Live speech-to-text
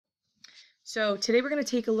So today we're going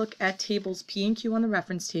to take a look at tables P and Q on the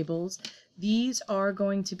reference tables. These are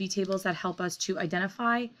going to be tables that help us to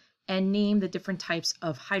identify and name the different types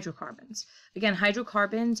of hydrocarbons. Again,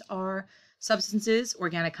 hydrocarbons are substances,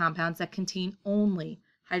 organic compounds that contain only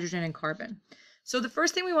hydrogen and carbon. So the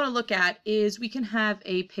first thing we want to look at is we can have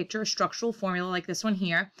a picture, a structural formula like this one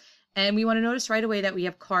here, and we want to notice right away that we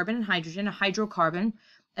have carbon and hydrogen, a hydrocarbon,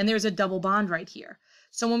 and there's a double bond right here.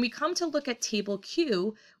 So when we come to look at table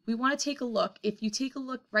Q, we want to take a look. If you take a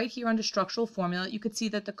look right here under structural formula, you could see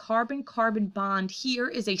that the carbon-carbon bond here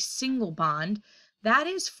is a single bond. That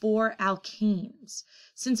is for alkanes.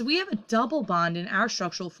 Since we have a double bond in our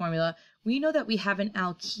structural formula, we know that we have an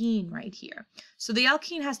alkene right here. So the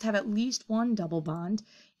alkene has to have at least one double bond.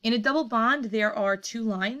 In a double bond, there are two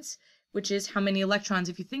lines, which is how many electrons.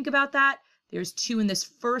 If you think about that, there's two in this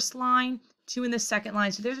first line, two in the second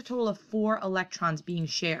line, so there's a total of 4 electrons being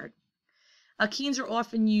shared. Alkenes are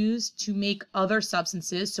often used to make other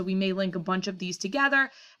substances, so we may link a bunch of these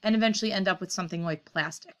together and eventually end up with something like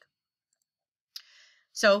plastic.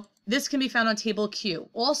 So this can be found on table Q.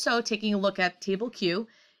 Also, taking a look at table Q,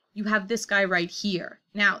 you have this guy right here.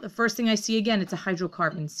 Now, the first thing I see, again, it's a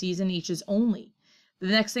hydrocarbon, C's and H's only. The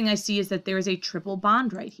next thing I see is that there is a triple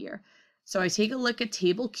bond right here. So I take a look at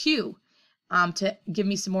table Q. To give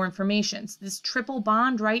me some more information. So this triple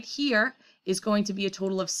bond right here is going to be a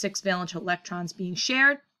total of 6 valence electrons being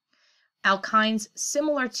shared. Alkynes,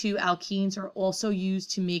 similar to alkenes, are also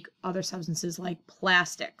used to make other substances like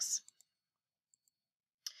plastics.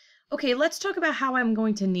 Okay, let's talk about how I'm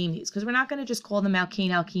going to name these, because we're not going to just call them alkane,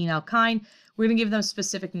 alkene, alkyne. We're going to give them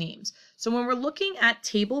specific names. So when we're looking at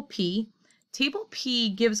table P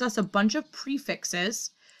gives us a bunch of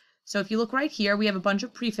prefixes. So if you look right here, we have a bunch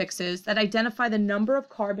of prefixes that identify the number of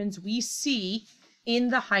carbons we see in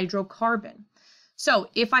the hydrocarbon. So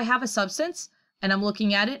if I have a substance and I'm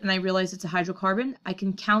looking at it and I realize it's a hydrocarbon, I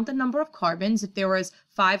can count the number of carbons. If there was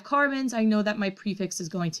 5 carbons, I know that my prefix is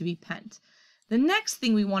going to be pent. The next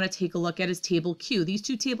thing we want to take a look at is table Q. These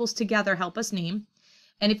two tables together help us name.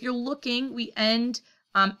 And if you're looking, we end,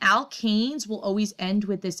 alkanes will always end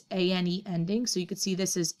with this ane ending. So you could see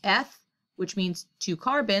this is eth, which means 2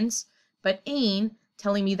 carbons, but ane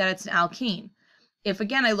telling me that it's an alkane. If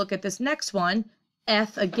again I look at this next one,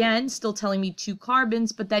 eth again still telling me 2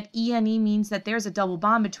 carbons, but that ene means that there's a double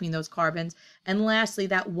bond between those carbons. And lastly,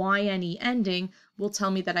 that yne ending will tell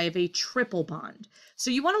me that I have a triple bond. So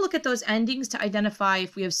you want to look at those endings to identify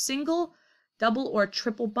if we have single, double, or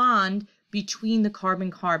triple bond between the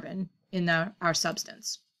carbon-carbon in our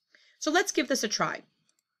substance. So let's give this a try.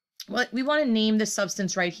 Well, we want to name this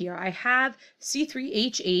substance right here. I have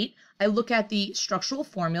C3H8. I look at the structural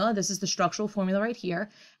formula. This is the structural formula right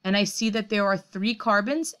here. And I see that there are 3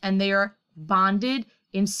 carbons and they are bonded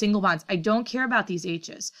in single bonds. I don't care about these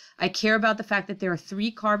H's. I care about the fact that there are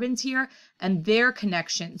 3 carbons here and their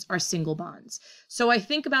connections are single bonds. So I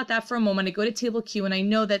think about that for a moment. I go to table Q and I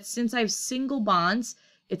know that since I have single bonds,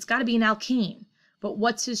 it's got to be an alkane. But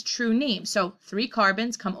what's his true name? So 3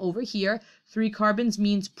 carbons come over here. 3 carbons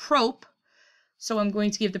means prop. So I'm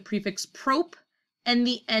going to give the prefix prop and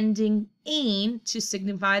the ending ane to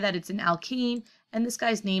signify that it's an alkane. And this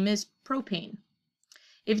guy's name is propane.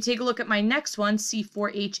 If you take a look at my next one,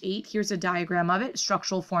 C4H8, here's a diagram of it,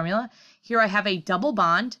 structural formula. Here I have a double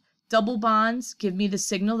bond. Double bonds give me the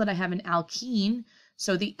signal that I have an alkene.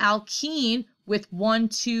 So the alkene with 1,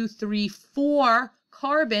 2, 3, 4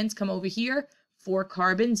 carbons come over here. 4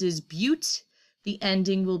 carbons is bute. The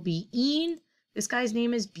ending will be ene. This guy's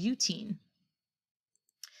name is butene.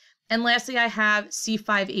 And lastly, I have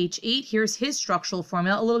C5H8. Here's his structural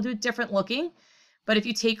formula, a little bit different looking. But if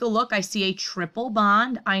you take a look, I see a triple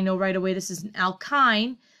bond. I know right away this is an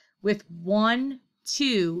alkyne with 1,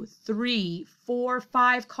 2, 3, 4,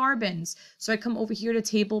 5 carbons. So I come over here to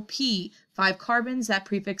table P. 5 carbons, that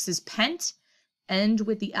prefix is pent, end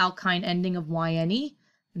with the alkyne ending of yne.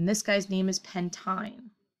 And this guy's name is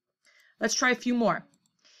pentyne. Let's try a few more.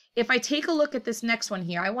 If I take a look at this next one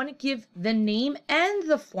here, I want to give the name and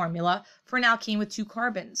the formula for an alkene with 2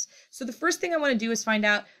 carbons. So the first thing I want to do is find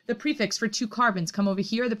out the prefix for 2 carbons. Come over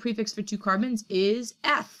here, the prefix for 2 carbons is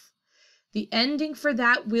eth. The ending for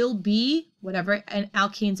that will be whatever an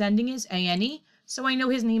alkane's ending is, ane. So I know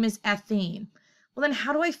his name is ethane. Well, then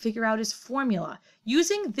how do I figure out his formula?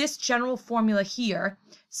 Using this general formula here,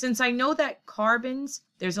 since I know that carbons,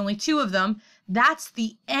 there's only 2 of them, that's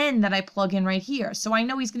the N that I plug in right here. So I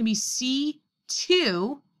know he's going to be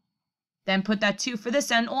C2, then put that 2 for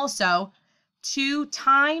this N also. 2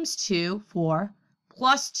 times 2, 4,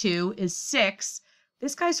 plus 2 is 6.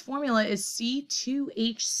 This guy's formula is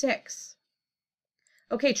C2H6.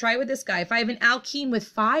 Okay, try it with this guy. If I have an alkene with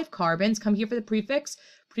 5 carbons, come here for the prefix.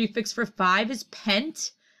 Prefix for 5 is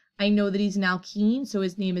pent. I know that he's an alkene, so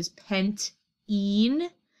his name is pentene.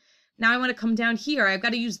 Now I want to come down here. I've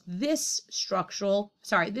got to use this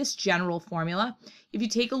this general formula. If you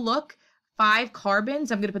take a look, 5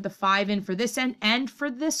 carbons, I'm going to put the 5 in for this end and for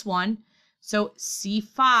this one. So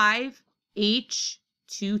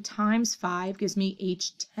C5H2 times 5 gives me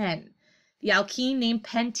H10. The alkene named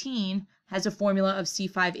pentene has a formula of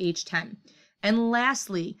C5H10. And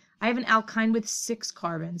lastly, I have an alkyne with 6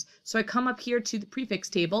 carbons. So I come up here to the prefix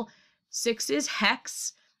table. 6 is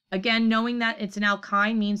hex. Again, knowing that it's an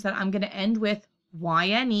alkyne means that I'm going to end with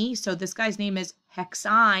YNE. So this guy's name is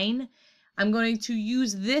hexyne. I'm going to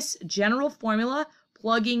use this general formula,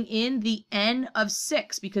 plugging in the N of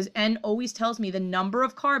 6, because N always tells me the number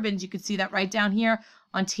of carbons. You can see that right down here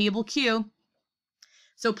on table Q.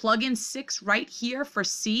 So plug in 6 right here for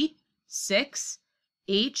C, 6,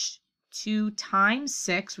 H2 times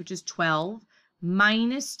 6, which is 12,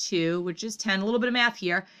 minus 2, which is 10, a little bit of math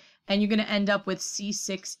here, and you're going to end up with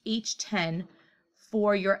C6H10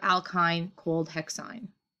 for your alkyne called hexyne.